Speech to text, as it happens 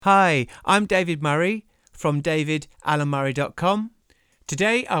Hi, I'm David Murray from davidalanmurray.com.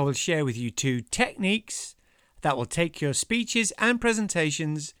 Today I will share with you 2 techniques that will take your speeches and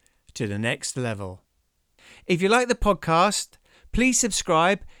presentations to the next level. If you like the podcast, please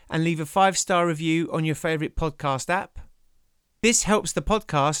subscribe and leave a 5-star review on your favourite podcast app. This helps the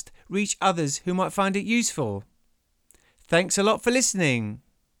podcast reach others who might find it useful. Thanks a lot for listening.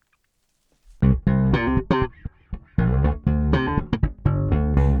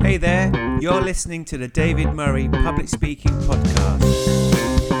 Hey there, you're listening to the David Murray Public Speaking Podcast.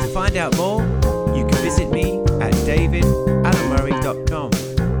 To find out more, you can visit me at davidalanmurray.com.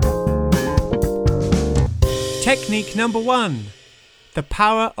 Technique number 1, the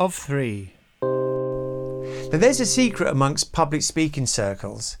power of 3. Now, there's a secret amongst public speaking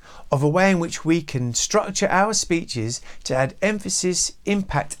circles of a way in which we can structure our speeches to add emphasis,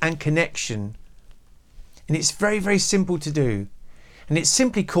 impact and connection. And it's very, very simple to do. And it's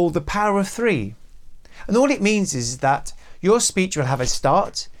simply called the power of 3. And all it means is that your speech will have a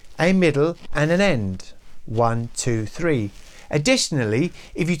start, a middle and an end. 1, 2, 3. Additionally,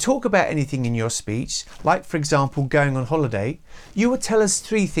 if you talk about anything in your speech, like for example going on holiday, you will tell us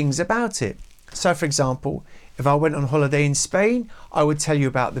 3 things about it. So for example, if I went on holiday in Spain, I would tell you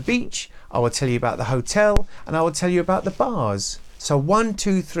about the beach, I will tell you about the hotel, and I will tell you about the bars. So 1,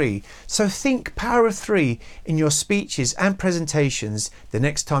 2, 3. So think power of 3 in your speeches and presentations the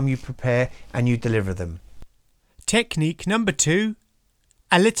next time you prepare and you deliver them. Technique number 2,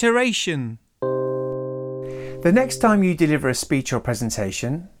 alliteration. The next time you deliver a speech or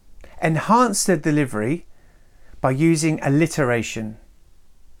presentation, enhance the delivery by using alliteration.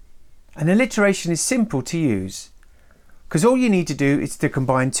 An alliteration is simple to use because all you need to do is to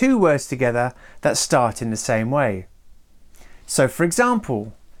combine 2 words together that start in the same way. So for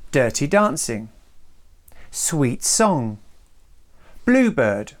example, dirty dancing, sweet song,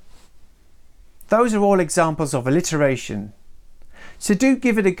 bluebird. Those are all examples of alliteration. So do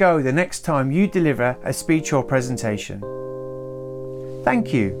give it a go the next time you deliver a speech or presentation.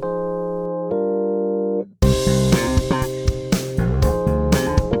 Thank you.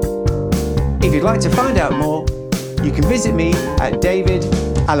 If you'd like to find out more, you can visit me at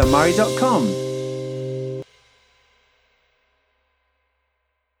davidalanmurray.com.